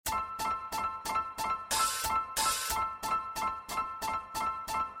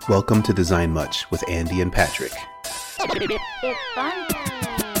Welcome to Design Much with Andy and Patrick. It's fun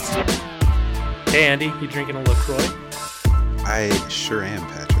time. Hey Andy, you drinking a LaCroix? I sure am,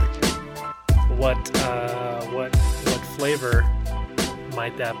 Patrick. What flavor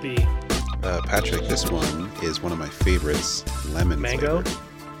might that be? Patrick, this one is one of my favorites, lemon Mango? flavor.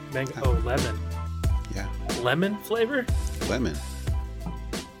 Mango? Oh, lemon. Yeah, Lemon flavor? lemon.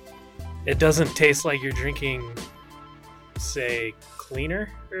 It doesn't taste like you're drinking, say, cleaner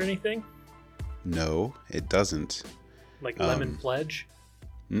or anything? No, it doesn't. Like Lemon Pledge?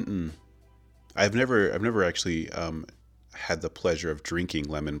 Mm-mm. I've never actually had the pleasure of drinking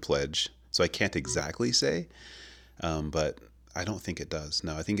Lemon Pledge, so I can't exactly say, but I don't think it does.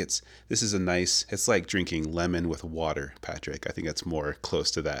 No, I think it's like drinking lemon with water, Patrick. I think it's more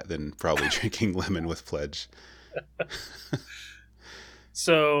close to that than probably drinking lemon with Pledge.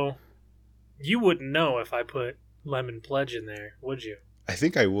 So, you wouldn't know if I put Lemon Pledge in there, would you? I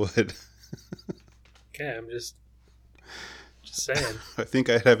think I would. Okay, I'm just saying. I think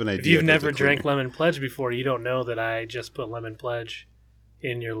I have an idea. If you've never drank Lemon Pledge before, you don't know that I just put Lemon Pledge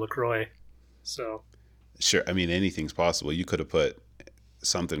in your LaCroix. So, sure, I mean, anything's possible. You could have put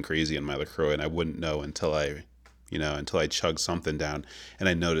something crazy in my LaCroix, and I wouldn't know until I chugged something down, and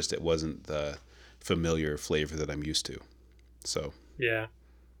I noticed it wasn't the familiar flavor that I'm used to. So, yeah.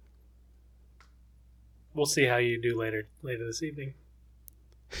 We'll see how you do later this evening.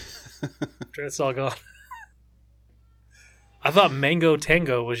 After it's all gone. I thought Mango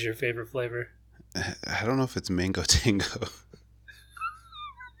Tango was your favorite flavor. I don't know if it's Mango Tango.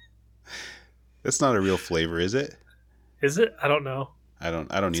 That's not a real flavor, is it? Is it? I don't know. I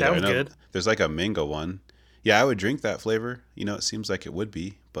don't either. Sounds I know good. There's like a mango one. Yeah, I would drink that flavor. You know, it seems like it would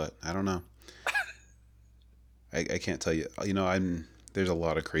be, but I don't know. I can't tell you. You know, there's a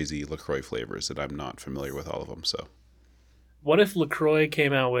lot of crazy LaCroix flavors that I'm not familiar with all of them, so. What if LaCroix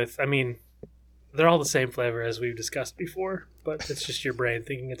came out with, I mean, they're all the same flavor as we've discussed before, but it's just your brain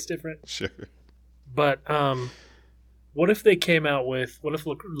thinking it's different. Sure. But what if LaCroix came out with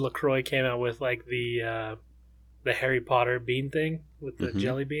like the Harry Potter bean thing with the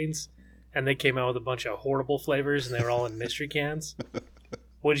jelly beans, and they came out with a bunch of horrible flavors and they were all in mystery cans?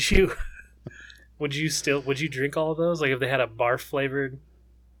 Would you drink all of those? Like if they had a barf flavored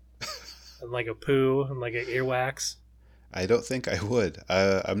and like a poo and like an earwax? I don't think I would.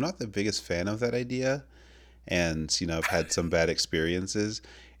 I'm not the biggest fan of that idea, and you know, I've had some bad experiences.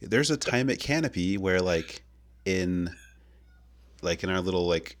 There's a time at Canopy where like in our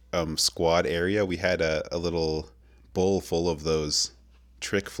little squad area, we had a little bowl full of those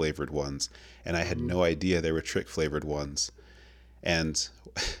trick flavored ones, and I had no idea they were trick flavored ones. And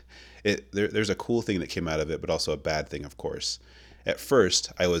there's a cool thing that came out of it, but also a bad thing, of course. At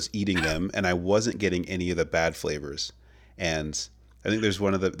first, I was eating them, and I wasn't getting any of the bad flavors. And I think there's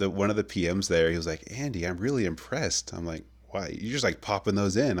one of the PMs there. He was like, "Andy, I'm really impressed." I'm like, "Why? You're just like popping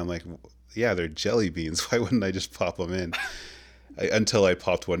those in?" I'm like, "Yeah, they're jelly beans. Why wouldn't I just pop them in?" Until I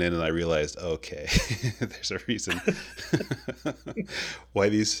popped one in and I realized, okay, there's a reason why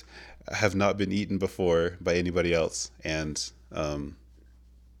these have not been eaten before by anybody else, and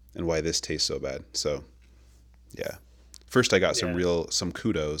why this tastes so bad. So, yeah. First, I got some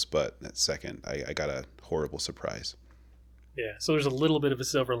kudos, but at second, I got a horrible surprise. Yeah, so there's a little bit of a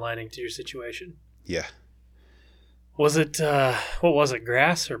silver lining to your situation. Yeah. Was it, what was it,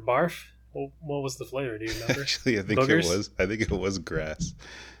 grass or barf? What was the flavor? Do you remember? Actually, I think it was grass.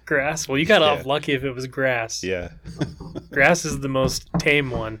 Grass? Well, you got off lucky if it was grass. Yeah. Grass is the most tame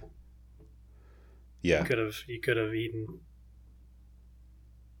one. Yeah. You could have eaten.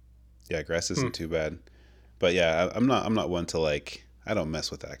 Yeah, grass isn't too bad. But yeah, I'm not one to I don't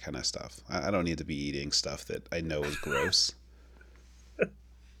mess with that kind of stuff. I don't need to be eating stuff that I know is gross.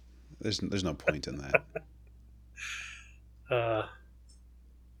 There's no point in that.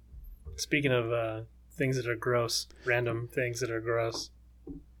 Speaking of things that are gross, random things that are gross,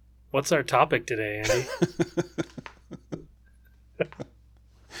 what's our topic today, Andy?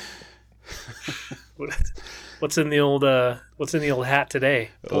 What's in the old hat today?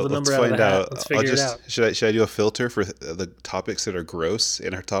 Pull the number out of the hat. Let's figure it out. Should I do a filter for the topics that are gross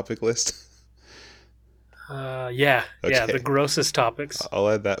in our topic list? Yeah, the grossest topics. I'll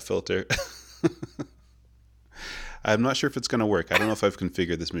add that filter. I'm not sure if it's going to work. I don't know if I've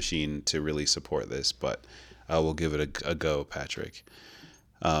configured this machine to really support this, but we'll give it a go, Patrick.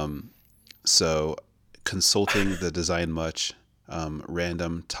 So, consulting the Design Much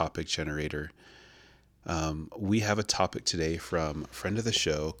random topic generator. We have a topic today from friend of the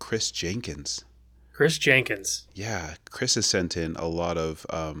show, Chris Jenkins. Chris Jenkins. Yeah, Chris has sent in a lot of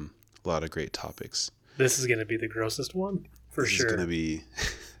great topics. This is going to be the grossest one, for sure. This is going to be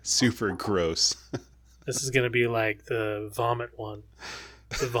Super gross. This is gonna be like the vomit one,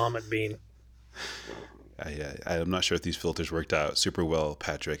 the vomit bean. I'm not sure if these filters worked out super well,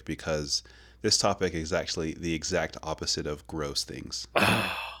 Patrick, because this topic is actually the exact opposite of gross things. The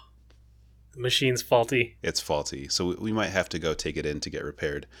machine's faulty. It's faulty, so we might have to go take it in to get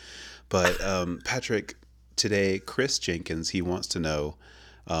repaired. But Patrick, today, Chris Jenkins, he wants to know,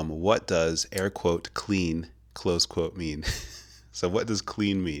 what does air quote clean close quote mean? So what does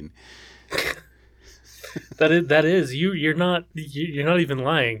clean mean? That is you're not even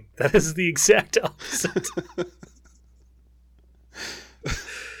lying. That is the exact opposite.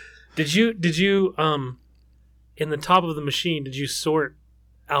 Did you in the top of the machine, did you sort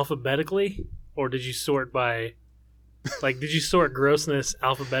alphabetically, or did you sort by, like, did you sort grossness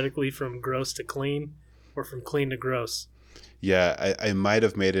alphabetically from gross to clean, or from clean to gross? Yeah, I might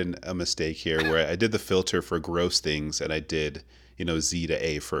have made a mistake here where I did the filter for gross things and I did, Z to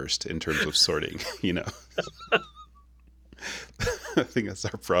A first in terms of sorting, I think that's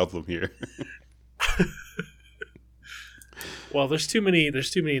our problem here. Well, there's too many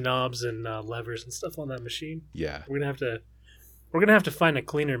knobs and levers and stuff on that machine. Yeah. We're gonna have to find a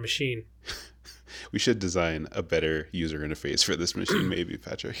cleaner machine. We should design a better user interface for this machine, maybe,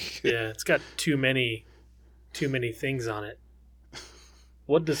 Patrick. Yeah, it's got too many things on it.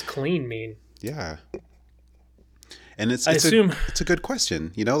 What does clean mean? Yeah. And it's a good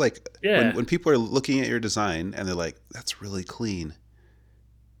question. When people are looking at your design and they're like, that's really clean.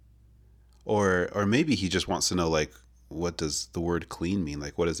 Or maybe he just wants to know, like, what does the word clean mean?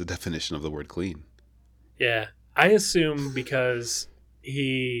 Like, what is the definition of the word clean? Yeah. I assume because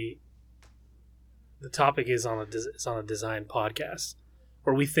the topic is on a design podcast,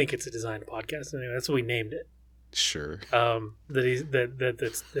 or we think it's a design podcast. Anyway, that's what we named it. Sure.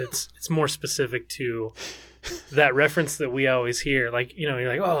 It's more specific to that reference that we always hear. Like, you're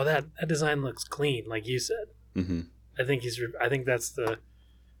like, oh, that design looks clean, like you said. Mm-hmm.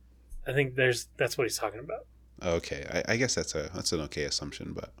 That's what he's talking about. Okay, I guess that's an okay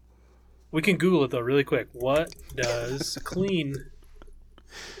assumption, but we can Google it though really quick. What does clean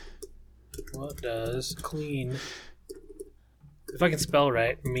if I can spell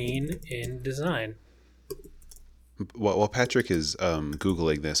right, mean in design? While Patrick is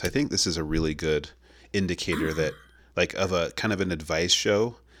Googling this, I think this is a really good indicator that, like, of a kind of an advice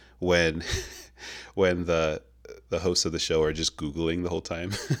show when the hosts of the show are just Googling the whole time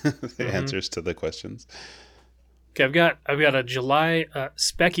the answers to the questions. Okay, I've got a July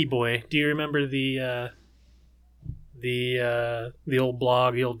Specky Boy. Do you remember the old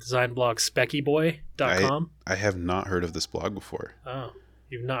blog, the old design blog, speckyboy.com? I have not heard of this blog before. Oh,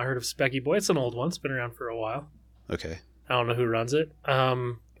 you've not heard of Specky Boy? It's an old one. It's been around for a while. Okay. I don't know who runs it.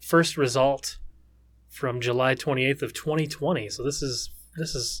 First result from July 28th of 2020. So this is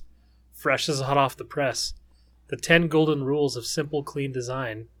fresh. This is hot off the press. The 10 golden rules of simple, clean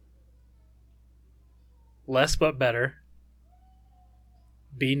design. Less but better.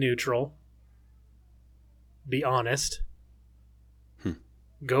 Be neutral. Be honest.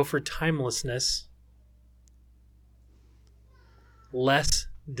 Go for timelessness. Less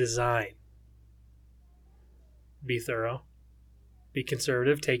design. Be thorough. Be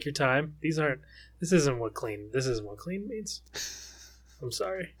conservative. Take your time. This isn't what clean means. I'm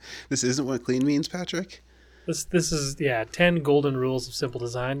sorry. This isn't what clean means, Patrick? This is 10 golden rules of simple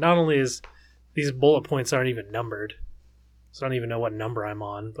design. Not only is these bullet points aren't even numbered, so I don't even know what number I'm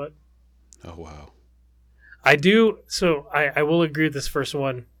on, but oh wow. I do, so I will agree with this first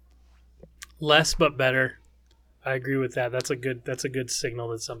one. Less but better. I agree with that. That's a good signal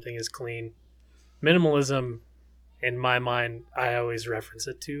that something is clean. Minimalism, in my mind, I always reference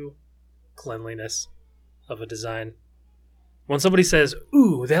it to cleanliness of a design. When somebody says,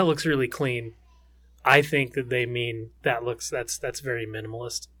 "Ooh, that looks really clean," I think that they mean that's very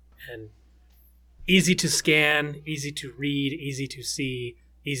minimalist and easy to scan, easy to read, easy to see,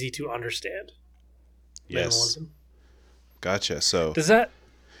 easy to understand. Yes. Minimalism. Gotcha. So does that?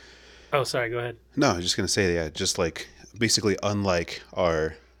 Oh, sorry. Go ahead. No, I was just gonna say, yeah, just like basically, unlike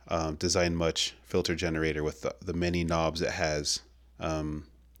our Design Much filter generator with the many knobs it has,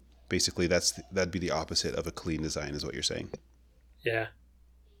 basically that'd be the opposite of a clean design, is what you're saying. Yeah.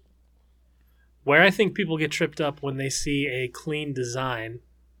 Where I think people get tripped up when they see a clean design,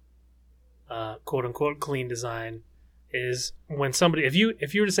 quote unquote clean design, is when somebody, if you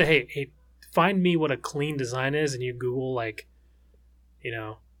were to say, hey, find me what a clean design is, and you Google, like,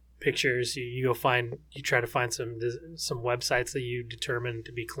 pictures, you try to find some websites that you determine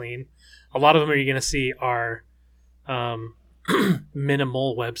to be clean. A lot of them you're going to see are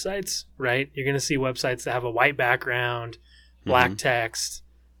minimal websites, right? You're going to see websites that have a white background, black text,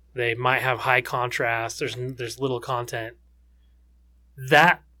 They might have high contrast. There's little content.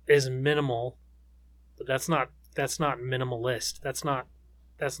 That is minimal, but that's not minimalist. That's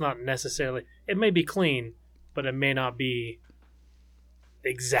not necessarily. It may be clean, but it may not be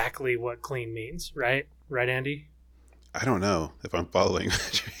exactly what clean means, right? Right, Andy? I don't know if I'm following.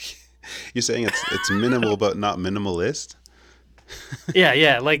 You're saying it's minimal but not minimalist?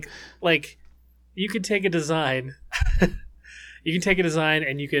 Yeah. Like you could take a design. You can take a design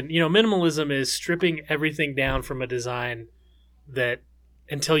and you can, minimalism is stripping everything down from a design that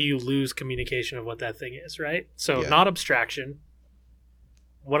until you lose communication of what that thing is, right? So Yeah. not abstraction.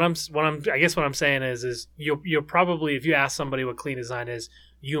 I guess what I'm saying is you'll probably, if you ask somebody what clean design is,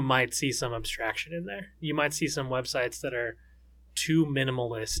 you might see some abstraction in there. You might see some websites that are too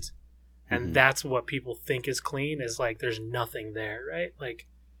minimalist, and Mhm. that's what people think is clean, is like there's nothing there, right? Like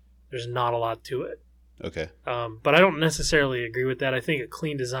there's not a lot to it. Okay. But I don't necessarily agree with that. I think a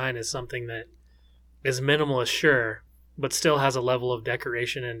clean design is something that is minimalist, sure, but still has a level of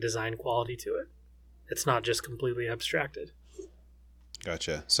decoration and design quality to it. It's not just completely abstracted.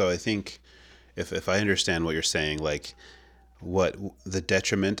 Gotcha. So I think if I understand what you're saying, like what the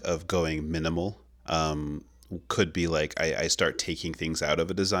detriment of going minimal could be like I start taking things out of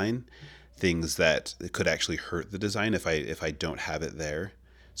a design, things that could actually hurt the design if I don't have it there.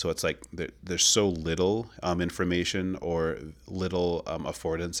 So it's like there's so little information or little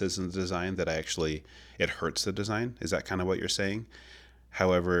affordances in the design that it hurts the design. Is that kind of what you're saying?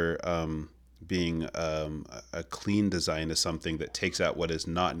 However, being a clean design is something that takes out what is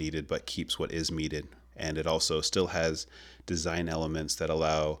not needed but keeps what is needed, and it also still has design elements that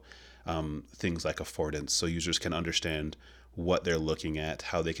allow things like affordance, so users can understand what they're looking at,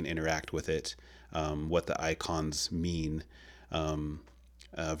 how they can interact with it, what the icons mean,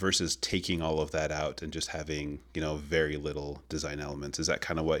 versus taking all of that out and just having very little design elements. Is that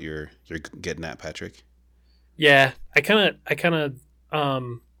kind of what you're getting at, Patrick? Yeah, I kind of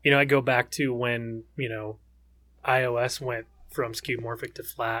I go back to when iOS went from skeuomorphic to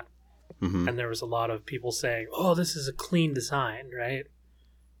flat, Mm-hmm. and there was a lot of people saying, "Oh, this is a clean design," right?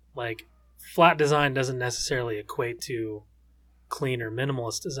 Like flat design doesn't necessarily equate to clean or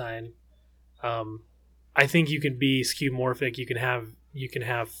minimalist design. I think you can be skeuomorphic. You can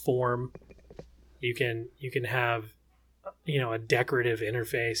have form. You can have a decorative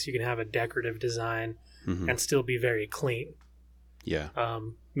interface. You can have a decorative design Mm-hmm. and still be very clean. Yeah.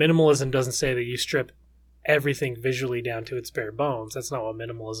 Minimalism doesn't say that you strip everything visually down to its bare bones. That's not what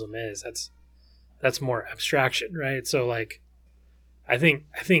minimalism is. That's more abstraction, right? So like, I think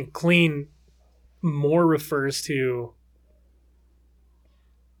clean more refers to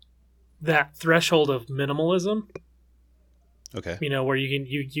that threshold of minimalism. Okay. Where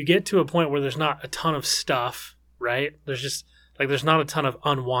you get to a point where there's not a ton of stuff, right? There's not a ton of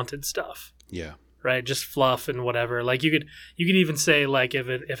unwanted stuff. Yeah. Right, just fluff and whatever. Like you could even say like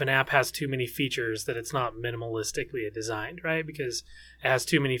if an app has too many features that it's not minimalistically designed, right? Because it has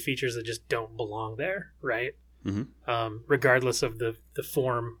too many features that just don't belong there, right? Mm-hmm. Regardless of the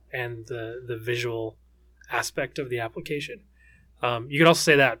form and the visual aspect of the application. You could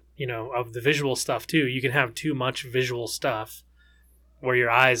also say that of the visual stuff too. You can have too much visual stuff where your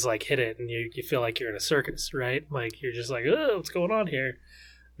eyes like hit it and you feel like you're in a circus, right? Like you're just like, oh, what's going on here?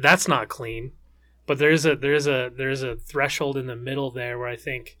 That's not clean. But there's a threshold in the middle there where I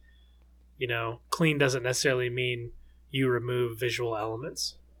think, clean doesn't necessarily mean you remove visual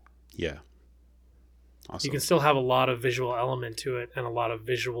elements. Yeah. Awesome. You can still have a lot of visual element to it and a lot of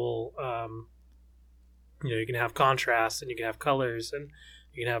visual, you can have contrast and you can have colors and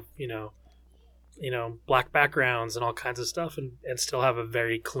you can have, black backgrounds and all kinds of stuff and still have a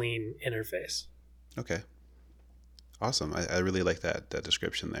very clean interface. Okay. Awesome. I really like that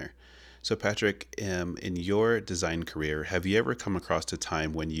description there. So Patrick, in your design career, have you ever come across a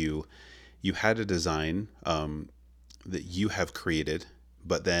time when you had a design that you have created,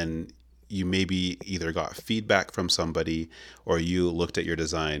 but then you maybe either got feedback from somebody or you looked at your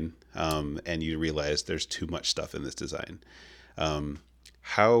design and you realized there's too much stuff in this design?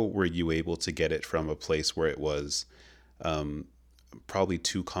 How were you able to get it from a place where it was probably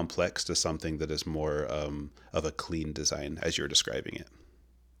too complex to something that is more of a clean design as you're describing it?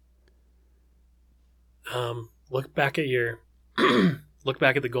 Look back at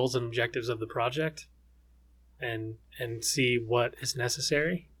the goals and objectives of the project and see what is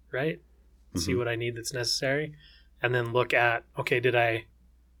necessary, right? Mm-hmm. See what I need that's necessary, and then look at, okay, did I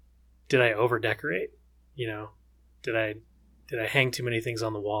over decorate? Did I hang too many things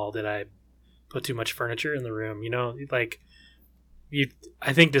on the wall? Did I put too much furniture in the room?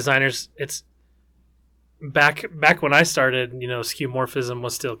 I think designers, back when I started, skeuomorphism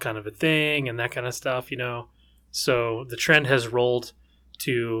was still kind of a thing and that kind of stuff, So the trend has rolled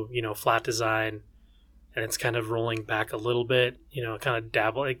to, flat design, and it's kind of rolling back a little bit, kind of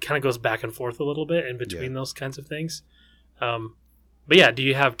dabble. It kind of goes back and forth a little bit in between those kinds of things. But yeah, do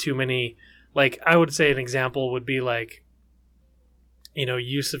you have too many, like, I would say an example would be like,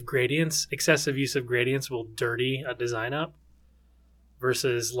 use of gradients. Excessive use of gradients will dirty a design up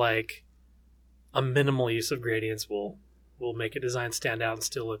versus like a minimal use of gradients will make a design stand out and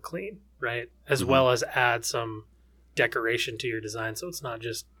still look clean, right? As well as add some decoration to your design, so it's not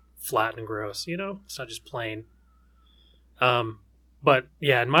just flat and gross, it's not just plain. But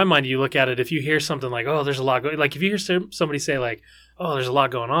yeah, in my mind, you look at it, if you hear something like, oh, there's a lot going, like if you hear somebody say like, oh, there's a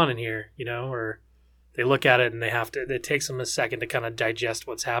lot going on in here, or they look at it and it takes them a second to kind of digest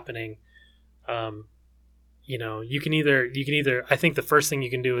what's happening. You can either, I think the first thing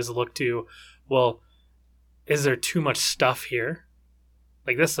you can do is look to, well, is there too much stuff here?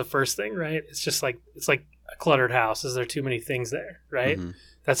 Like that's the first thing, right? It's just like, it's like a cluttered house. Is there too many things there, right? Mm-hmm.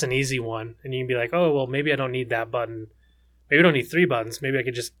 That's an easy one. And you can be like, oh, well, maybe I don't need that button. Maybe I don't need 3 buttons. Maybe I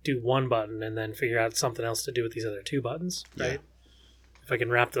could just do 1 button and then figure out something else to do with these other 2 buttons, right? Yeah. If I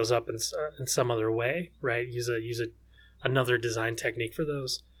can wrap those up in some other way, right? Use another design technique for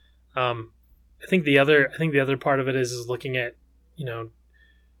those. I think the other part of it is looking at,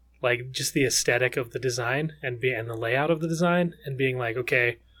 like just the aesthetic of the design and the layout of the design and being like,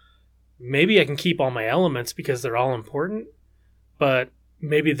 okay, maybe I can keep all my elements because they're all important, but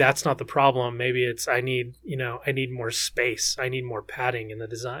maybe that's not the problem. Maybe it's I need more space. I need more padding in the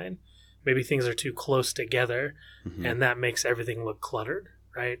design. Maybe things are too close together, and that makes everything look cluttered,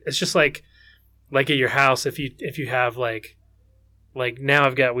 right? It's just like at your house, if you have like now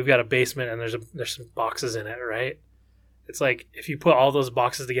we've got a basement and there's some boxes in it, right? It's like if you put all those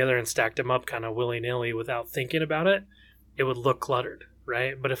boxes together and stacked them up kind of willy-nilly without thinking about it, it would look cluttered,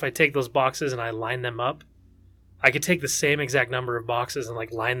 right? But if I take those boxes and I line them up, I could take the same exact number of boxes and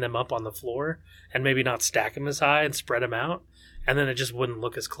like line them up on the floor and maybe not stack them as high and spread them out, and then it just wouldn't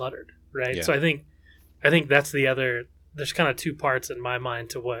look as cluttered, right? Yeah. So I think that's the other. There's kind of 2 parts in my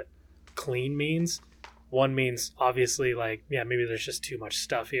mind to what clean means. One means obviously like, yeah, maybe there's just too much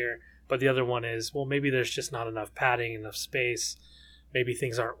stuff here, but the other one is, well, maybe there's just not enough padding, enough space. Maybe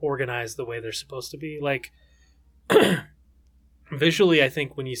things aren't organized the way they're supposed to be. Like visually, I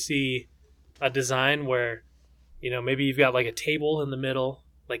think when you see a design where maybe you've got like a table in the middle,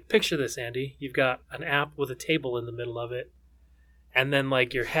 like picture this, Andy, you've got an app with a table in the middle of it, and then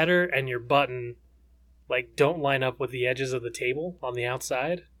like your header and your button like don't line up with the edges of the table on the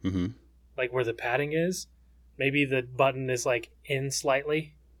outside, like where the padding is. Maybe the button is like in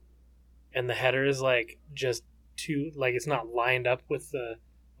slightly and the header is like just too, like it's not lined up with the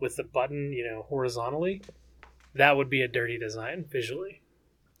button, horizontally. That would be a dirty design visually.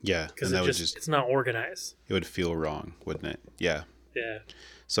 Yeah, because it's not organized. It would feel wrong, wouldn't it? Yeah. Yeah.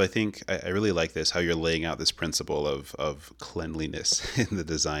 So I think I really like this, how you're laying out this principle of cleanliness in the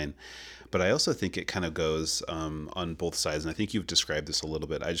design. But I also think it kind of goes on both sides. And I think you've described this a little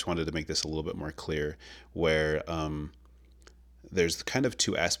bit. I just wanted to make this a little bit more clear, where there's kind of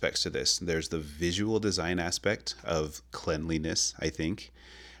 2 aspects to this. There's the visual design aspect of cleanliness, I think.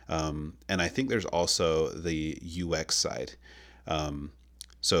 And I think there's also the UX side.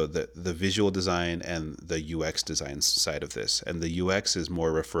 So the visual design and the UX design side of this. And the UX is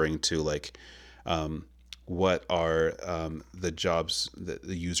more referring to like what are the jobs that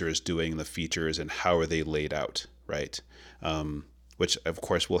the user is doing, the features, and how are they laid out, right? Which, of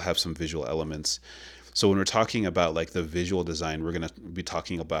course, will have some visual elements. So when we're talking about like the visual design, we're going to be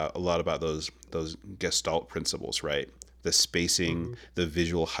talking about a lot about those Gestalt principles, right? The spacing, the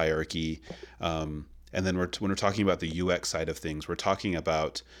visual hierarchy, and then when we're talking about the UX side of things, we're talking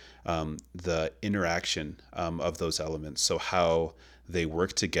about the interaction of those elements. So how they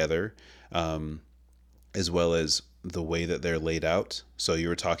work together, as well as the way that they're laid out. So you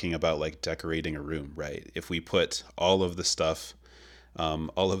were talking about like decorating a room, right? If we put all of the stuff,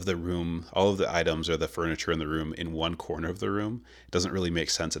 all of the items or the furniture in the room in one corner of the room, it doesn't really make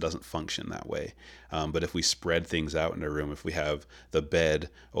sense. It doesn't function that way. But if we spread things out in a room, if we have the bed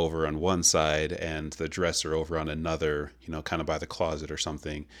over on one side and the dresser over on another, kind of by the closet or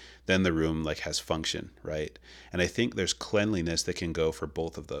something, then the room like has function, right? And I think there's cleanliness that can go for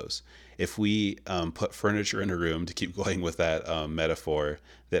both of those. If we put furniture in a room, to keep going with that metaphor,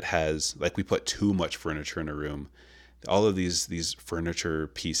 that has, like, we put too much furniture in a room, all of these furniture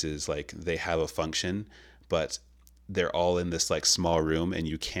pieces, like, they have a function, but they're all in this like small room and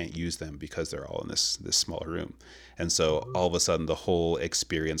you can't use them because they're all in this small room. And so all of a sudden the whole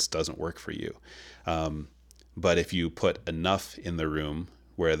experience doesn't work for you. But if you put enough in the room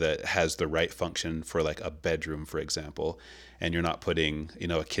where that has the right function for like a bedroom, for example, and you're not putting,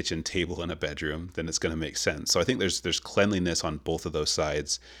 a kitchen table in a bedroom, then it's going to make sense. So I think there's cleanliness on both of those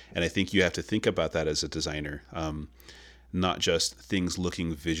sides. And I think you have to think about that as a designer, not just things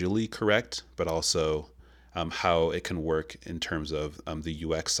looking visually correct, but also how it can work in terms of the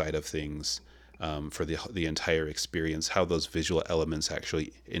UX side of things, for the entire experience, how those visual elements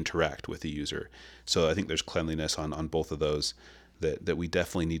actually interact with the user. So I think there's cleanliness on both of those that we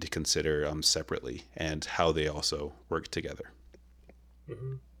definitely need to consider separately, and how they also work together.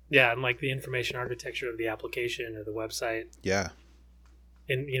 Mm-hmm. Yeah, and like the information architecture of the application or the website. Yeah.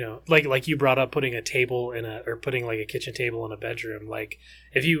 And like you brought up putting a table or putting like a kitchen table in a bedroom. Like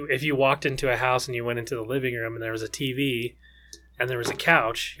if you walked into a house and you went into the living room and there was a TV and there was a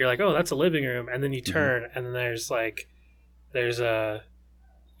couch, you're like, oh, that's a living room. And then you turn and then there's a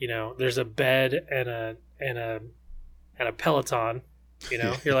bed and a Peloton.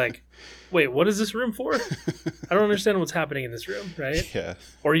 You're like, wait, what is this room for? I don't understand what's happening in this room, right? Yeah.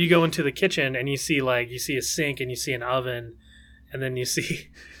 Or you go into the kitchen and you see a sink and you see an oven, and then you see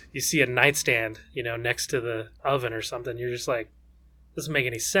a nightstand, next to the oven or something. You're just like, doesn't make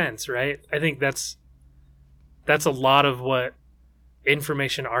any sense, right? I think that's a lot of what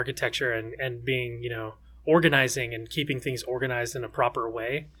information architecture and being, organizing and keeping things organized in a proper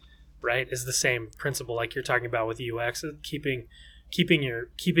way, right, is the same principle like you're talking about with UX, keeping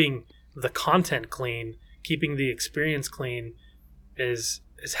the content clean, keeping the experience clean is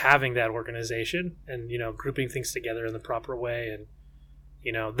having that organization and, grouping things together in the proper way. And,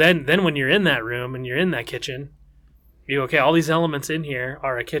 then when you're in that room and you're in that kitchen, okay, all these elements in here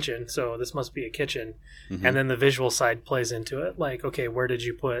are a kitchen, so this must be a kitchen. Mm-hmm. And then the visual side plays into it. Like, okay, where did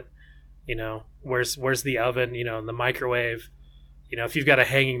you put, where's the oven, and the microwave? If you've got a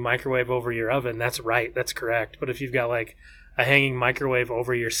hanging microwave over your oven, that's right, that's correct. But if you've got like a hanging microwave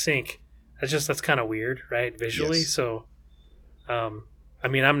over your sink, that's kind of weird, right, visually? Yes. So,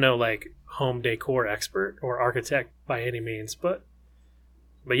 I'm no like home decor expert or architect by any means, but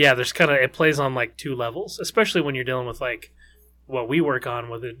yeah, there's it plays on like two levels, especially when you're dealing with like what we work on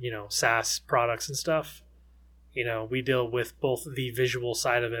with it, SaaS products and stuff. We deal with both the visual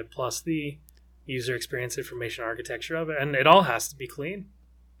side of it plus the user experience information architecture of it, and it all has to be clean.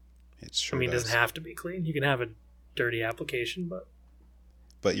 It sure it doesn't have to be clean. You can have a dirty application,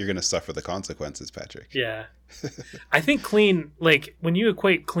 but you're going to suffer the consequences, Patrick. Yeah. I think clean, like when you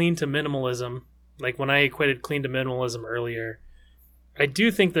equate clean to minimalism, like when I equated clean to minimalism earlier, I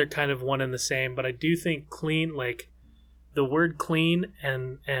do think they're kind of one and the same, but I do think clean, like the word clean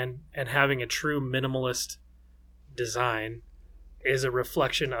and having a true minimalist design is a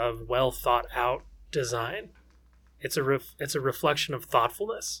reflection of well thought out design. It's a reflection of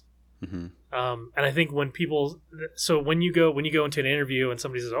thoughtfulness. Mm-hmm. And I think when you go into an interview and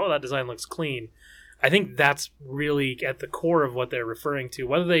somebody says, "Oh, that design looks clean," I think that's really at the core of what they're referring to,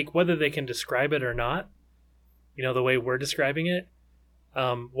 whether they can describe it or not. The way we're describing it,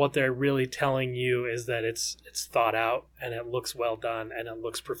 what they're really telling you is that it's thought out and it looks well done and it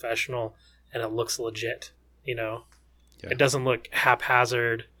looks professional and it looks legit. Yeah. It doesn't look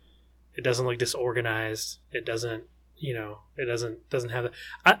haphazard. It doesn't look disorganized. It doesn't. It doesn't have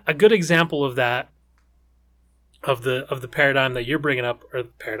a good example of that, of the paradigm that you're bringing up, or the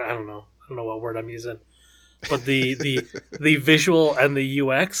paradigm. I don't know what word I'm using, but the visual and the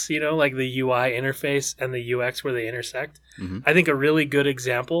UX, like the UI interface and the UX where they intersect. Mm-hmm. I think a really good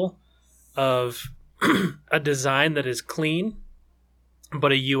example of a design that is clean,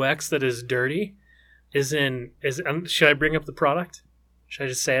 but a UX that is dirty is should I bring up the product? Should I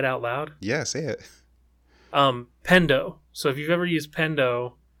just say it out loud? Yeah, say it. Pendo. So if you've ever used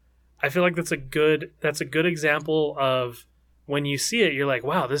Pendo, I feel like that's a good example of when you see it, you're like,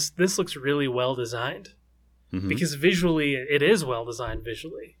 wow, this looks really well designed. Mm-hmm. Because visually, it is well designed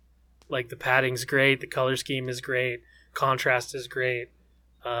visually. Like the padding's great, the color scheme is great, contrast is great.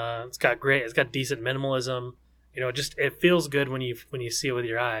 It's got decent minimalism. It feels good when you see it with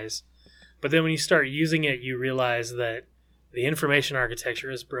your eyes. But then when you start using it, you realize that the information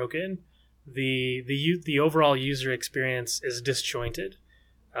architecture is broken. The overall user experience is disjointed.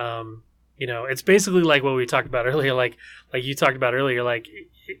 It's basically like what we talked about earlier, like you talked about earlier. Like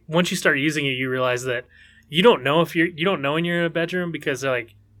once you start using it, you realize that you don't know when you're in a bedroom because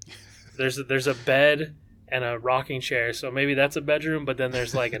like there's a bed and a rocking chair, so maybe that's a bedroom, but then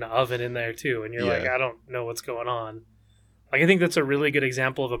there's like an oven in there too, and you're like, I don't know what's going on. Like I think that's a really good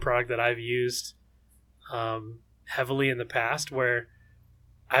example of a product that I've used heavily in the past where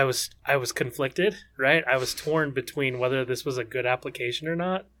I was conflicted, right? I was torn between whether this was a good application or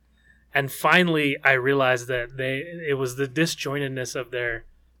not. And finally I realized that it was the disjointedness of their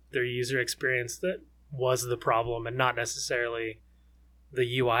user experience that was the problem and not necessarily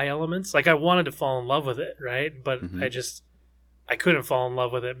the UI elements. Like I wanted to fall in love with it, right? But I couldn't fall in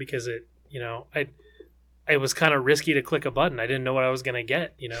love with it because it was kind of risky to click a button. I didn't know what I was going to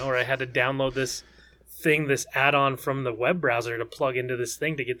get, or I had to download this add-on from the web browser to plug into this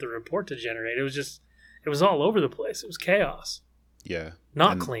thing to get the report to generate. It was all over the place. It was chaos. Yeah.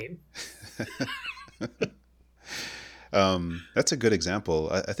 Not clean. That's a good example.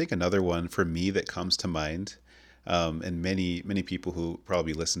 I think another one for me that comes to mind, and many people who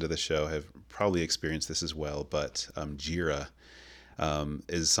probably listen to the show have probably experienced this as well, but Jira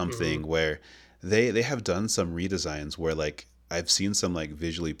is something where they have done some redesigns where like I've seen some like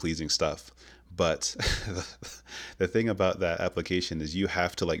visually pleasing stuff, but the thing about that application is you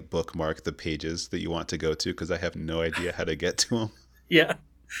have to like bookmark the pages that you want to go to because I have no idea how to get to them. Yeah.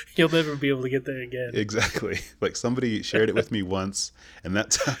 You'll never be able to get there again. Exactly. Like somebody shared it with me once, and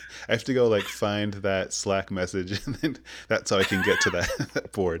that's how I have to go like find that Slack message, and then that's how I can get to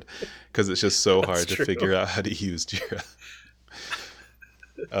that board because it's just so hard to figure out how to use Jira.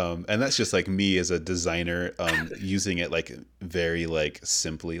 And that's just like me as a designer using it like very like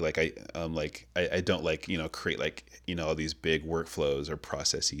simply. Like I don't like create like all these big workflows or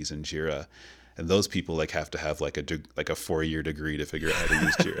processes in Jira. And those people like have to have like a 4-year degree to figure out how to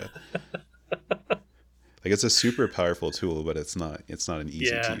use Jira. Like it's a super powerful tool, but it's not an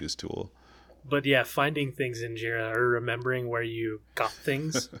easy to use tool. But yeah, finding things in Jira or remembering where you got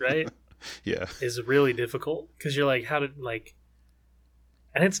things, right? Yeah. Is really difficult because you're like,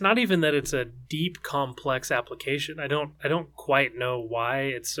 and it's not even that it's a deep, complex application. I don't quite know why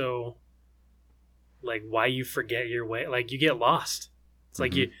it's so like why you forget your way. Like you get lost. It's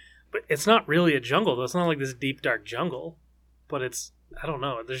like but it's not really a jungle, though. It's not like this deep, dark jungle. But I don't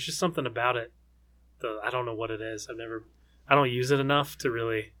know. There's just something about it. I don't know what it is. I don't use it enough to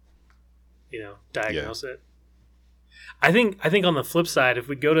really, diagnose it. I think on the flip side, if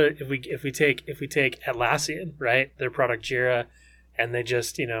we take Atlassian, right, their product Jira, and they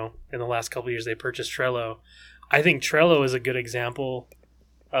just, in the last couple of years they purchased Trello. I think Trello is a good example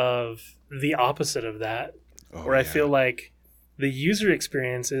of the opposite of that, where I feel like the user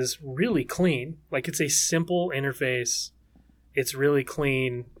experience is really clean. Like it's a simple interface. It's really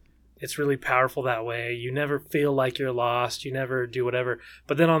clean. It's really powerful that way. You never feel like you're lost. You never do whatever.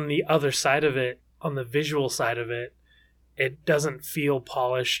 But then on the other side of it, on the visual side of it, it doesn't feel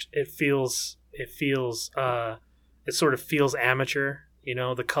polished. It sort of feels amateur.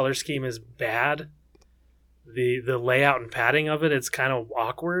 The color scheme is bad. The layout and padding of it's kind of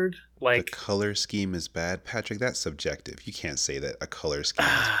awkward. Like the color scheme is bad, Patrick. That's subjective. You can't say that a color scheme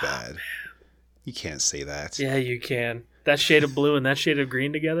is bad. Man. You can't say that. Yeah, you can. That shade of blue and that shade of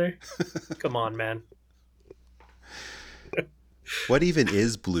green together. Come on, man. What even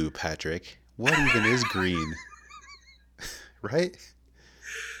is blue, Patrick? What even is green? Right?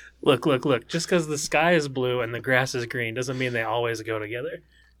 Look. Just because the sky is blue and the grass is green doesn't mean they always go together.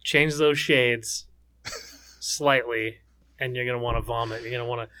 Change those shades slightly, and you're gonna want to vomit. You're gonna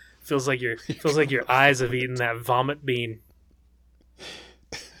want to. Feels like your eyes have eaten that vomit bean.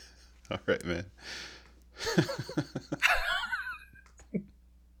 All right, man.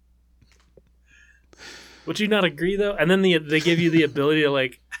 Would you not agree though? And then they give you the ability to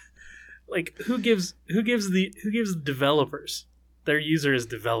like who gives developers, their users,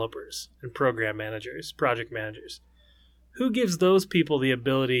 developers and program managers, project managers, who gives those people the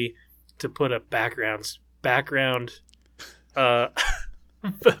ability to put a background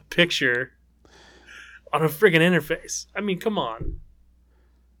picture on a friggin' interface? I mean, come on.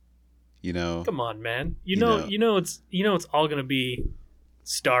 Come on, man. You know it's all gonna be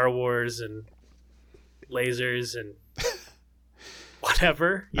Star Wars and lasers and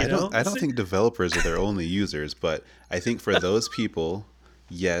whatever. I don't think developers are their only users, but I think for those people,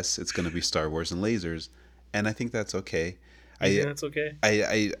 yes, it's gonna be Star Wars and lasers, and I think that's okay. That's okay.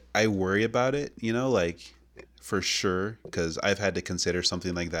 I worry about it, like for sure, because I've had to consider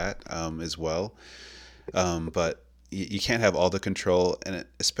something like that as well. But you can't have all the control, and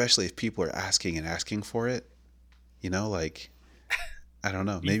especially if people are asking for it, like I don't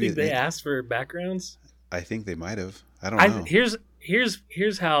know. Maybe they asked for backgrounds. I think they might have. I don't know. Here's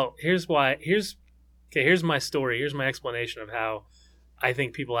my story. Here's my explanation of how I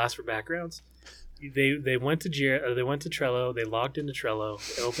think people ask for backgrounds. They went to Jira, they went to Trello, they logged into Trello,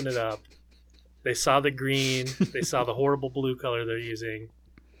 they opened it up, they saw the green, they saw the horrible blue color they're using,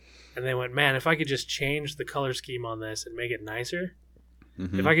 and they went, man, if I could just change the color scheme on this and make it nicer,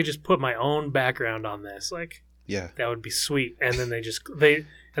 Mm-hmm. if I could just put my own background on this, like Yeah. that would be sweet. And then they just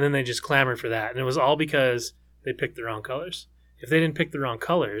clamored for that, and it was all because they picked the wrong colors. If they didn't pick the wrong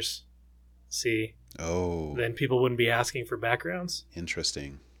colors, see, Oh, then people wouldn't be asking for backgrounds.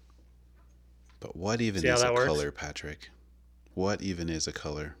 interesting. But what even See how is a that works? color, Patrick? What even is a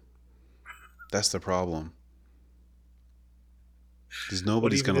color? That's the problem. Because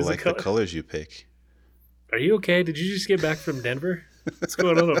nobody's even going to is a like the color? colors you pick. Are you okay? Did you just get back from Denver? What's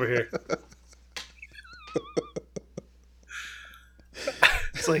going on over here?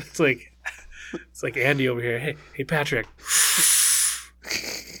 It's like Andy over here. Hey Patrick.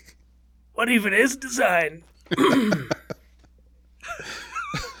 What even is design?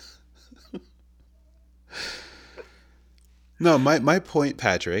 No, my point,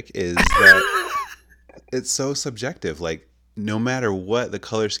 Patrick, is that it's so subjective. Like, no matter what the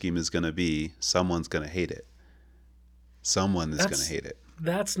color scheme is going to be, someone's going to hate it. Someone is going to hate it.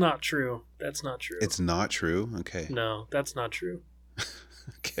 That's not true. That's not true. It's not true? Okay. No, that's not true.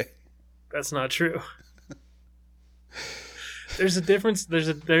 Okay. That's not true. There's a difference.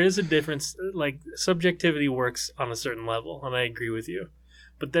 There is a difference. Like, subjectivity works on a certain level, and I agree with you.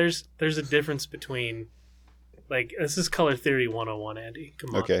 But there's a difference between, like, this is color theory 101, Andy.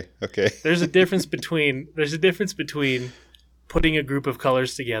 Come on. Okay. There's a difference between putting a group of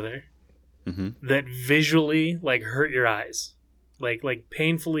colors together Mm-hmm. that visually, like, hurt your eyes, like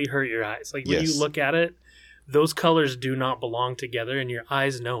painfully hurt your eyes. Like, when Yes. you look at it, those colors do not belong together, and your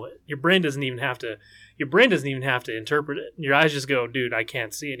eyes know it. Your brain doesn't even have to interpret it. Your eyes just go, dude, I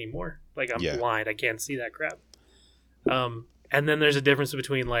can't see anymore. Like, I'm Yeah. blind. I can't see that crap. And then there's a difference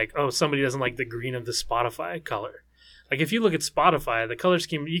between, like, oh, somebody doesn't like the green of the Spotify color. Like, if you look at Spotify, the color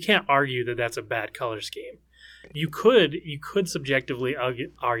scheme, you can't argue that that's a bad color scheme. You could subjectively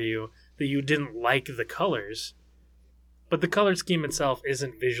argue that you didn't like the colors, but the color scheme itself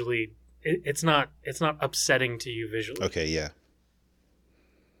isn't visually. It's not upsetting to you visually. Okay, yeah.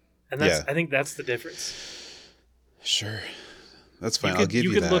 And that's, Yeah. I think that's the difference. Sure. That's fine. You I'll could, give you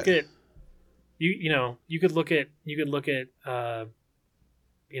you could that. look at you could look at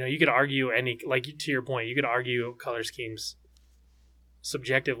you could argue any, like, to your point, you could argue color schemes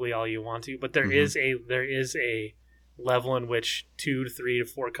subjectively all you want to, but there Mhm. is a level in which 2 to 3 to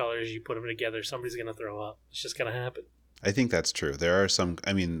 4 colors, you put them together, somebody's gonna throw up. It's just gonna happen. I think that's true. There are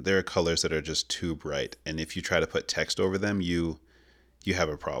colors that are just too bright, and if you try to put text over them, you have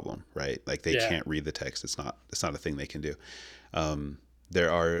a problem, right? Like, they Yeah. can't read the text. It's not a thing they can do.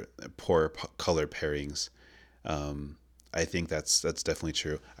 There are poor color pairings. I think that's definitely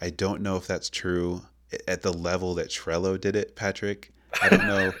true. I don't know if that's true at the level that Trello did it, Patrick. I don't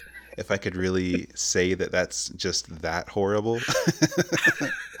know if I could really say that that's just that horrible.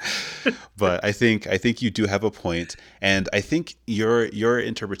 But I think you do have a point, and I think your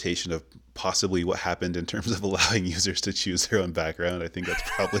interpretation of possibly what happened in terms of allowing users to choose their own background, I think that's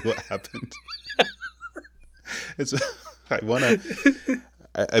probably what happened.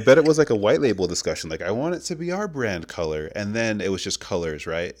 I bet it was like a white label discussion. Like, I want it to be our brand color, and then it was just colors,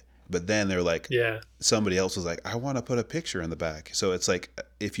 right? But then they're like, Yeah. somebody else was like, I want to put a picture in the back. So it's like,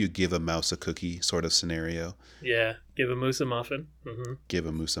 if you give a mouse a cookie sort of scenario. Yeah. Give a moose a muffin. Give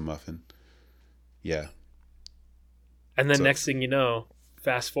a moose a muffin. Yeah. And then So- next thing you know,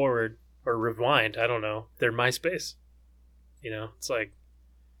 fast forward or rewind, I don't know, they're MySpace. It's like,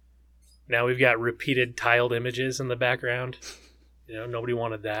 now we've got repeated tiled images in the background. Nobody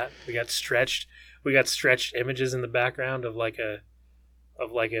wanted that. We got stretched images in the background of like a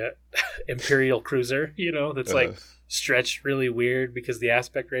Imperial cruiser, that's like stretched really weird because the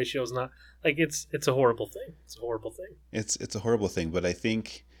aspect ratio is not, like, it's a horrible thing. It's a horrible thing. It's a horrible thing, but I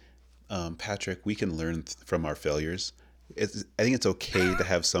think, Patrick, we can learn from our failures. I think it's okay to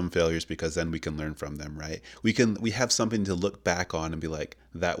have some failures, because then we can learn from them, right? We have something to look back on and be like,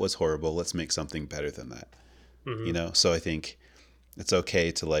 that was horrible. Let's make something better than that. Mhm. So I think it's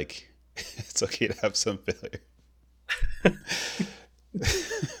okay to, like, it's okay to have some failure.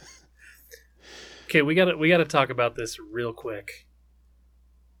 Okay, we gotta talk about this real quick.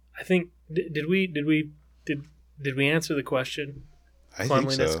 I think did we answer the question? I think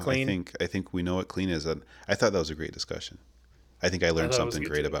Cleanliness, so. clean. I think we know what clean is. And I thought that was a great discussion. I think I learned thought it was something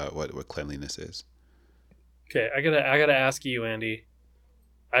good great too. about what cleanliness is. Okay, I gotta ask you, Andy.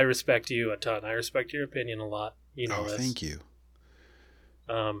 I respect you a ton. I respect your opinion a lot. This. Thank you.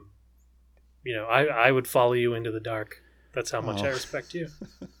 I would follow you into the dark. That's how much I Oh. respect you.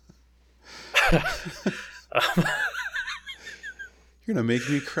 You're gonna make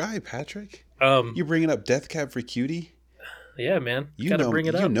me cry, Patrick. Um, You bringing up Death Cab for Cutie? Yeah, man. You Got to know, bring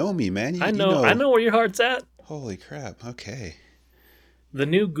it you up. know me, man. You I you know. I know where your heart's at. Holy crap! Okay. The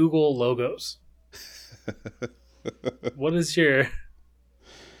new Google logos. What is your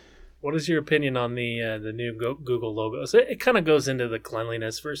opinion on the new Google logos? It kind of goes into the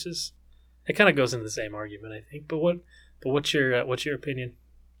cleanliness versus. It kind of goes into the same argument, I think. But what's your opinion?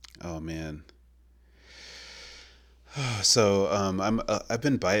 Oh man. So I've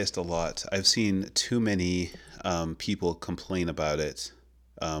been biased a lot. I've seen too many people complain about it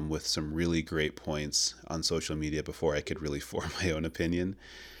with some really great points on social media before I could really form my own opinion.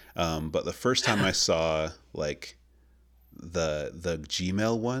 But the first time I saw like the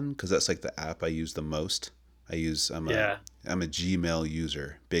Gmail one, because that's like the app I use the most. I'm a Gmail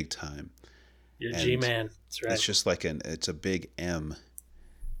user, big time. You're And G-man. That's right. it's just like it's a big M,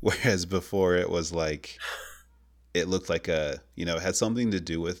 whereas before it was like it looked like it had something to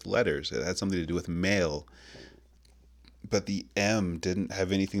do with letters. It had something to do with mail. But the M didn't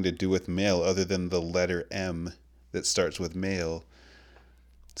have anything to do with mail other than the letter M that starts with mail.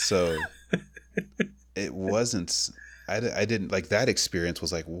 So it wasn't, I didn't like that experience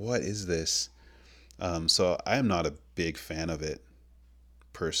was like, what is this? So I am not a big fan of it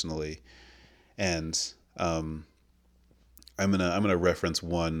personally. And I'm gonna reference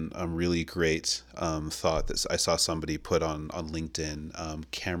one really great thought that I saw somebody put on LinkedIn.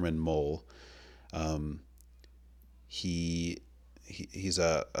 Cameron Mole, he's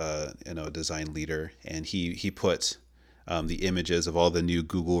a design leader, and he put the images of all the new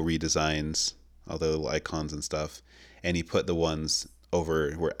Google redesigns, all the little icons and stuff, and he put the ones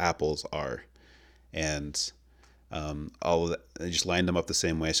over where Apple's are, and all of that, I just lined them up the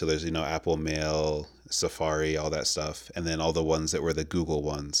same way. So there's Apple Mail, Safari, all that stuff, and then all the ones that were the Google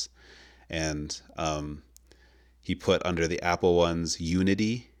ones, and he put under the Apple ones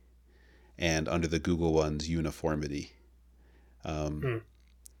Unity, and under the Google ones Uniformity.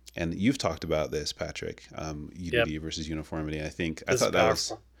 And you've talked about this, Patrick, Unity versus Uniformity. I thought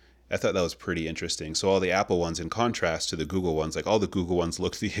that was pretty interesting. So all the Apple ones, in contrast to the Google ones, like all the Google ones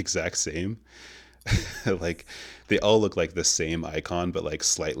look the exact same. Like they all look like the same icon, but like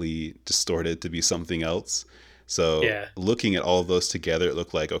slightly distorted to be something else. So looking at all of those together, it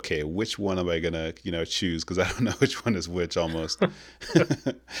looked like, okay, which one am I gonna choose? Because I don't know which one is which almost.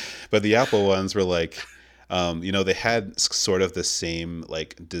 But the Apple ones were like, they had sort of the same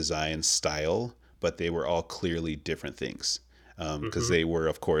like design style, but they were all clearly different things because they were,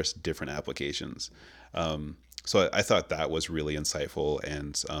 of course, different applications. So I thought that was really insightful,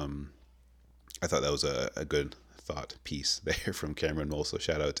 and I thought that was a good thought piece there from Cameron Mole. So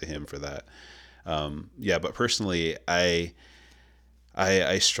shout out to him for that. But personally, I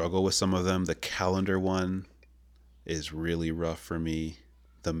struggle with some of them. The calendar one is really rough for me.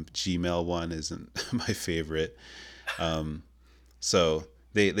 The Gmail one isn't my favorite. So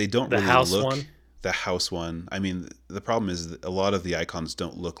they don't really look. The house one. I mean, the problem is that a lot of the icons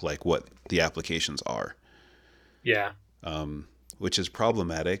don't look like what the applications are. Yeah. Which is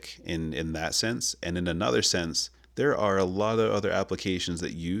problematic in that sense. And in another sense, there are a lot of other applications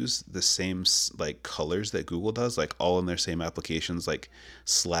that use the same like colors that Google does, like all in their same applications. Like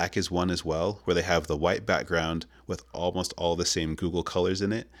Slack is one as well, where they have the white background with almost all the same Google colors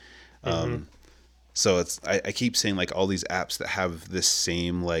in it. So I keep saying like all these apps that have this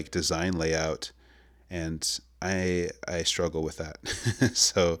same like design layout, and I struggle with that.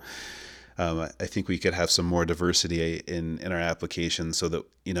 So I think we could have some more diversity in our applications, so that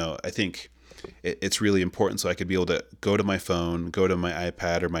I think it's really important. So I could be able to go to my phone, go to my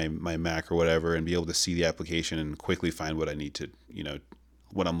iPad or my Mac or whatever, and be able to see the application and quickly find what I need to,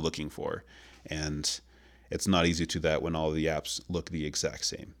 what I'm looking for. And it's not easy to do that when all the apps look the exact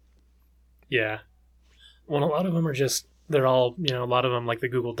same. Yeah. Well, a lot of them are just, they're all, a lot of them, like the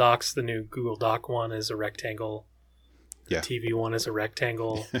Google Docs, the new Google Doc one is a rectangle. The TV one is a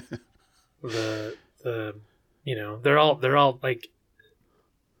rectangle. the they're all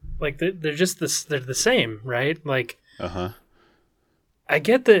like they're just this, they're the same, right? Like, I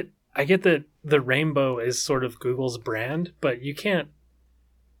get that the rainbow is sort of Google's brand, but you can't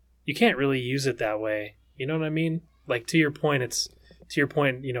really use it that way. You know what I mean? Like, to your point,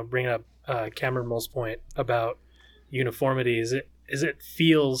 bringing up Cameron Mole's point about uniformity is it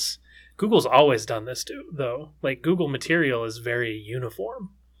feels, Google's always done this too, though. Like, Google material is very uniform.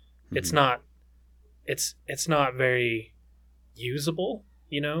 It's not very usable,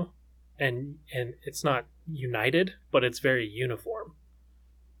 and it's not united, but it's very uniform.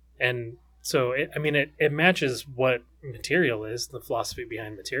 And so it matches what material is, the philosophy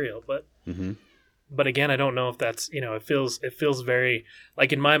behind material, but but again, I don't know if that's, it feels very,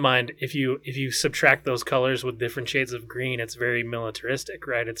 like, in my mind, if you subtract those colors with different shades of green, it's very militaristic,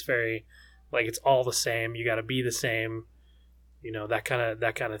 right? It's very like it's all the same. You got to be the same, that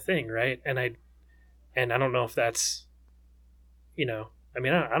kind of thing, right? And I don't know if that's, I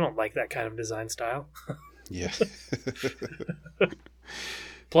don't like that kind of design style. Yeah.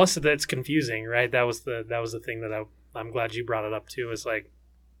 Plus, that's confusing, right? That was the thing that I'm glad you brought it up too. Is like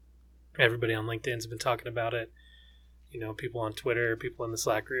everybody on LinkedIn's been talking about it. People on Twitter, people in the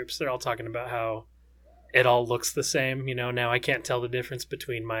Slack groups, they're all talking about how it all looks the same. Now I can't tell the difference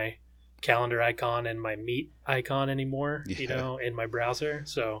between my calendar icon and my Meet icon anymore. Yeah. In my browser.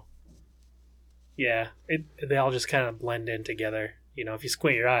 So yeah, they all just kind of blend in together. If you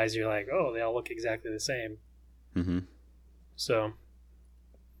squint your eyes, you're like, oh, they all look exactly the same. Mm-hmm. So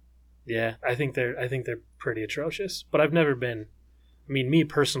yeah, I think they're pretty atrocious. But I've never been. Me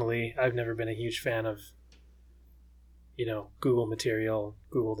personally, I've never been a huge fan of, Google material,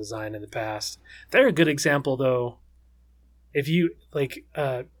 Google design in the past. They're a good example, though. If you like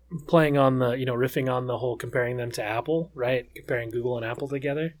playing on the, riffing on the whole comparing them to Apple, right? Comparing Google and Apple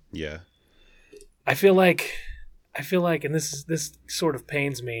together. Yeah. I feel like, and this sort of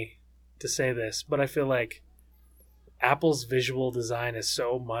pains me to say this, but I feel like Apple's visual design is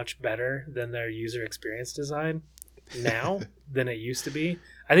so much better than their user experience design now than it used to be.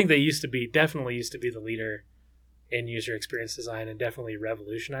 I think they definitely used to be the leader in user experience design and definitely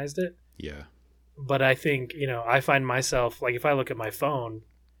revolutionized it. Yeah. But I think, I find myself, like, if I look at my phone,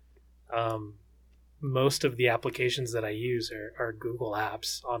 most of the applications that I use are Google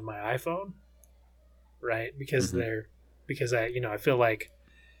apps on my iPhone, right? Because I feel like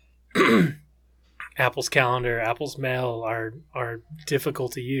Apple's calendar, Apple's mail are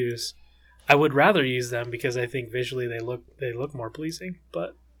difficult to use. I would rather use them because I think visually they look more pleasing,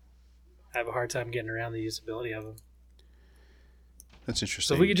 but I have a hard time getting around the usability of them. That's interesting.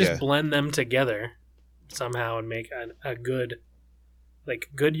 So if we could just blend them together somehow and make a good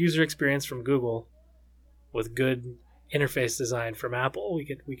user experience from Google with good interface design from Apple, we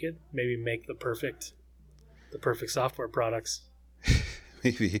could maybe make the perfect software products.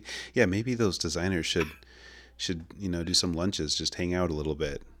 Maybe those designers should do some lunches, just hang out a little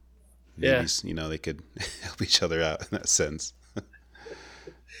bit. Maybe, they could help each other out in that sense.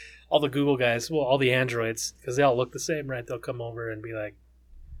 All the Google guys, all the Androids, because they all look the same, right? They'll come over and be like,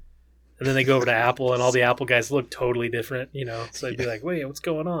 and then they go over to Apple, and all the Apple guys look totally different, So they'd be like, "Wait, what's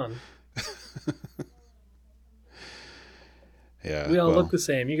going on?" Yeah, we all look the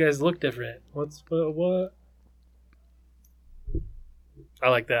same. You guys look different. What? I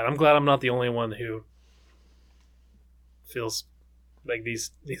like that. I'm glad I'm not the only one who feels like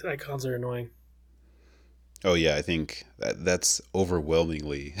these icons are annoying. Oh yeah, I think that's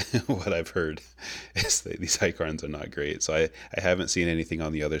overwhelmingly what I've heard is that these icons are not great. So I haven't seen anything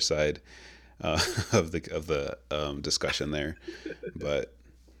on the other side of the discussion there, but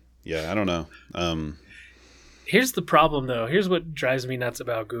yeah, I don't know. Here's the problem, though. Here's what drives me nuts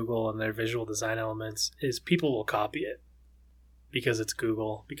about Google and their visual design elements is people will copy it because it's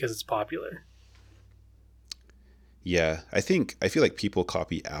Google, because it's popular. Yeah, I feel like people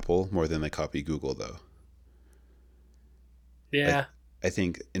copy Apple more than they copy Google, though. Yeah. I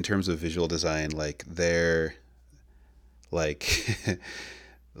think in terms of visual design, like they're like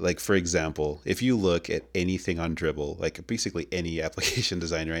like for example, if you look at anything on Dribbble, like basically any application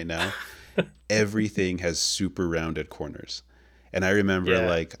design right now, everything has super rounded corners. And I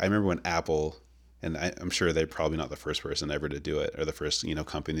remember when Apple, and I'm sure they're probably not the first person ever to do it or the first,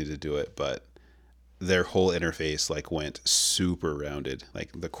 company to do it, but their whole interface went super rounded. Like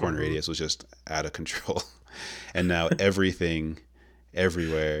the corner radius was just out of control. And now everything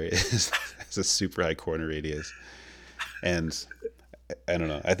everywhere has a super high corner radius. And I don't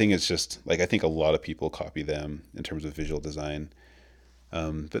know. I think it's just I think a lot of people copy them in terms of visual design.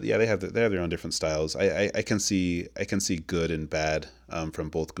 But yeah, they have their own different styles. I can see good and bad from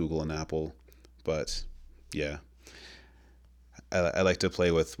both Google and Apple, but yeah, I like to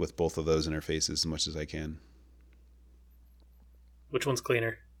play with both of those interfaces as much as I can. Which one's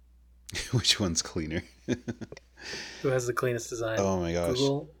cleaner? Which one's cleaner? Who has the cleanest design? Oh my gosh,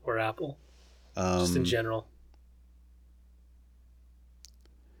 Google or Apple? Just in general.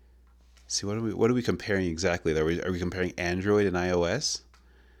 See, what are we comparing exactly? Are we comparing Android and iOS?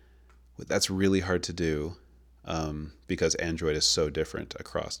 That's really hard to do because Android is so different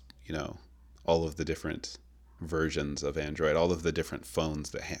across all of the different versions of Android, all of the different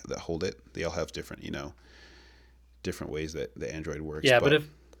phones that hold it. They all have different different ways that the Android works. Yeah, but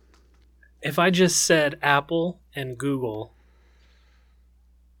if I just said Apple and Google,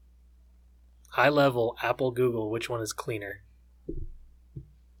 high level, Apple, Google, which one is cleaner?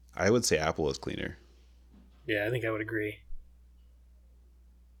 I would say Apple is cleaner. Yeah, I think I would agree.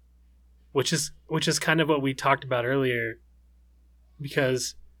 Which is kind of what we talked about earlier,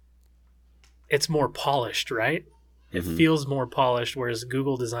 because it's more polished, right? It feels more polished, whereas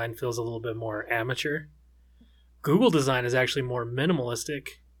Google design feels a little bit more amateur. Google design is actually more minimalistic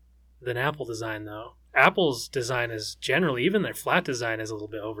than Apple design, though. Apple's design is generally, even their flat design is a little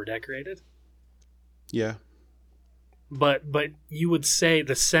bit over decorated. Yeah. But you would say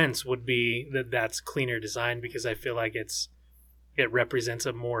the sense would be that that's cleaner design, because I feel like it represents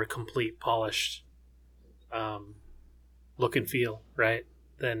a more complete, polished look and feel, right?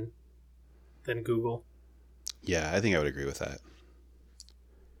 Than Google. Yeah, I think I would agree with that.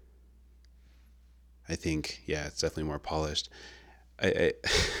 I think, yeah, it's definitely more polished. I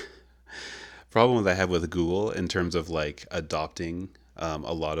problem that I have with Google in terms of like adopting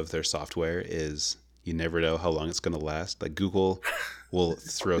a lot of their software is you never know how long it's going to last. Like Google will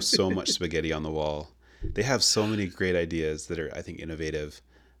throw so much spaghetti on the wall. They have so many great ideas that are, I think, innovative,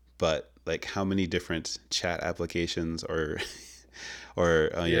 but like how many different chat applications or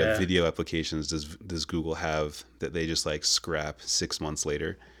video applications does Google have that they just like scrap 6 months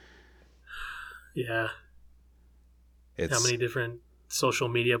later? Yeah. How many different social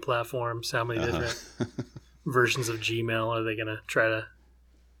media platforms, how many different versions of Gmail are they going to try to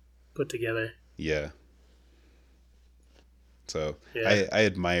put together? Yeah. So I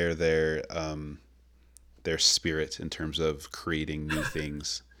admire their spirit in terms of creating new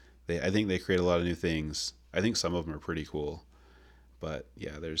things. I think they create a lot of new things. I think some of them are pretty cool, but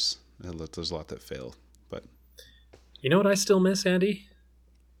yeah, there's a lot that fail. But you know what I still miss, Andy?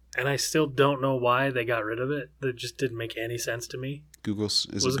 And I still don't know why they got rid of it. That just didn't make any sense to me. Google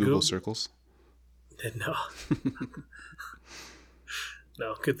Circles? No.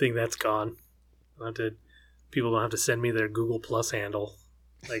 No, good thing that's gone. People don't have to send me their Google Plus handle.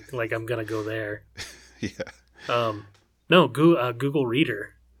 Like I'm gonna go there. Yeah. No, Google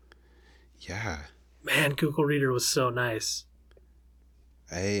Reader. Yeah. Man, Google Reader was so nice.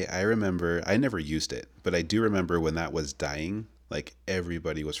 I remember, I never used it, but I do remember when that was dying, like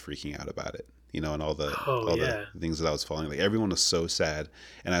everybody was freaking out about it, and all the the things that I was following. Like everyone was so sad,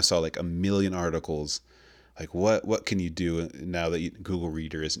 and I saw like a million articles, like what can you do now that Google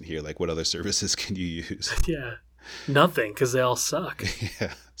Reader isn't here? Like what other services can you use? Yeah, nothing, because they all suck.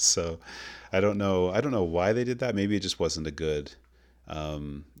 Yeah, so I don't know why they did that. Maybe it just wasn't a good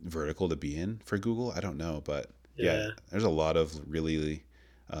vertical to be in for Google. I don't know, but yeah there's a lot of really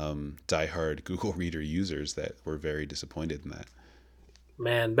diehard Google Reader users that were very disappointed in that.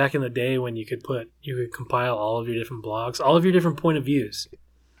 Man, back in the day when you could compile all of your different blogs, all of your different point of views.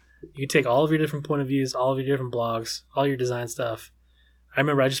 You could take all of your different point of views, all of your different blogs, all your design stuff. I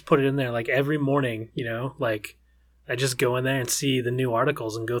remember I just put it in there like every morning, like I just go in there and see the new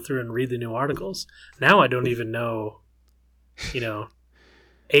articles and go through and read the new articles. Now I don't even know, 9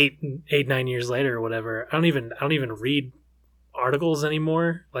 years later or whatever. I don't even read articles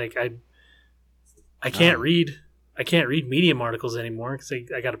anymore. Like I can't read Medium articles anymore because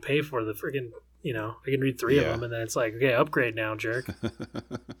I got to pay for the friggin', I can read 3 of them and then it's like, okay, upgrade now, jerk.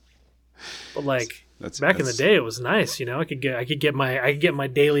 But like back in the day, it was nice. I could get my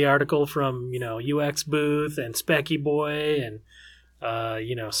daily article from UX Booth and Specky Boy and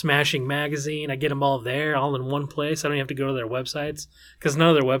Smashing Magazine. I get them all there, all in one place. I don't even have to go to their websites because none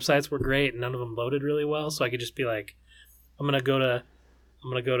of their websites were great and none of them loaded really well. So I could just be like, I'm gonna go to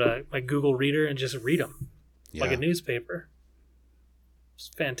my Google Reader and just read them like a newspaper. It's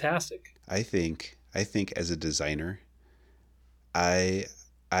fantastic. I think as a designer,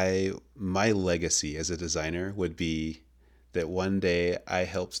 my legacy as a designer would be that one day I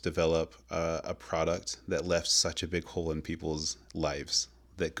helped develop a product that left such a big hole in people's lives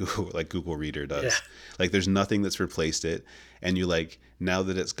that Google Reader does. Yeah. Like there's nothing that's replaced it. And you like, now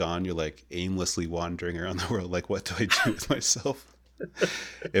that it's gone, you're like aimlessly wandering around the world. Like, what do I do with myself?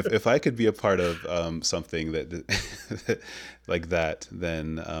 If I could be a part of something that like that,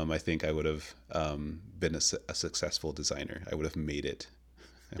 then I think I would have been a successful designer. I would have made it.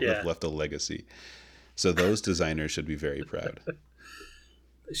 I would have left a legacy. So those designers should be very proud.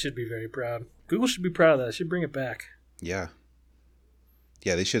 They should be very proud. Google should be proud of that. They should bring it back. Yeah.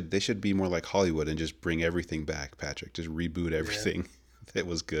 Yeah, they should be more like Hollywood and just bring everything back, Patrick. Just reboot everything that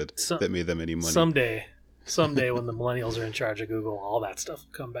was good, that made them any money. Someday when the millennials are in charge of Google, all that stuff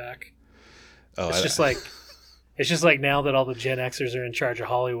will come back. Oh, it's just like now that all the Gen Xers are in charge of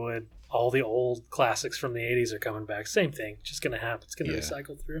Hollywood, all the old classics from the 80s are coming back. Same thing. It's just going to happen. It's going to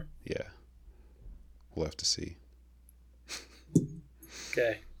recycle through. Yeah. We'll have to see.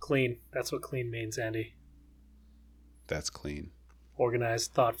 Okay. Clean. That's what clean means, Andy. That's clean.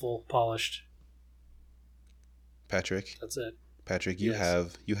 Organized, thoughtful, polished. Patrick. That's it. Patrick,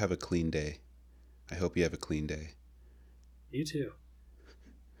 Yes. you have a clean day. I hope you have a clean day. You too. You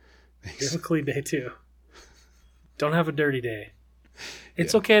Thanks. have a clean day too. Don't have a dirty day.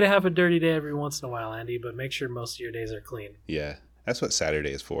 It's okay to have a dirty day every once in a while, Andy, but make sure most of your days are clean. Yeah, that's what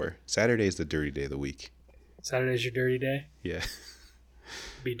Saturday is for. Saturday is the dirty day of the week. Saturday's your dirty day. Yeah.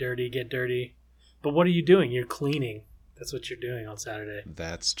 Be dirty, get dirty. But what are you doing? You're cleaning. That's what you're doing on Saturday.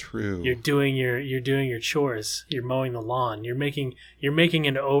 That's true. You're doing your chores. You're mowing the lawn. You're making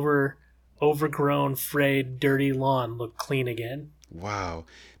an overgrown, frayed, dirty lawn look clean again. Wow.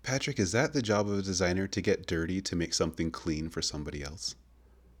 Patrick, is that the job of a designer, to get dirty to make something clean for somebody else?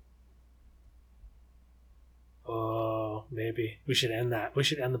 Oh, maybe. We should end that. We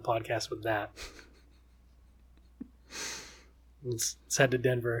should end the podcast with that. Let's head to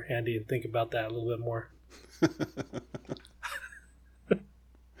Denver, Andy, and think about that a little bit more.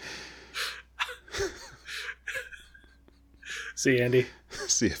 See you, Andy.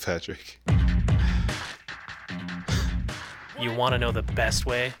 See you, Patrick. You want to know the best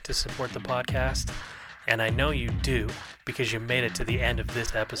way to support the podcast? And I know you do, because you made it to the end of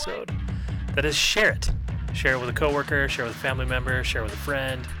this episode. That is, share it. Share it with a coworker, share it with a family member, share it with a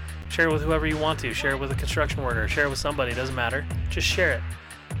friend, share it with whoever you want to, share it with a construction worker, share it with somebody, it doesn't matter. Just share it.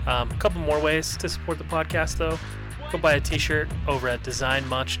 A couple more ways to support the podcast, though. Go buy a t-shirt over at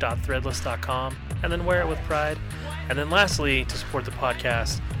designmuch.threadless.com and then wear it with pride. And then lastly, to support the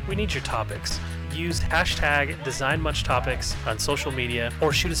podcast, we need your topics. Use hashtag DesignMuchTopics on social media,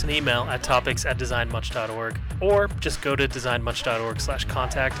 or shoot us an email at topics@designmuch.org, or just go to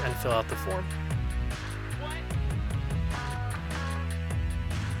designmuch.org/contact and fill out the form.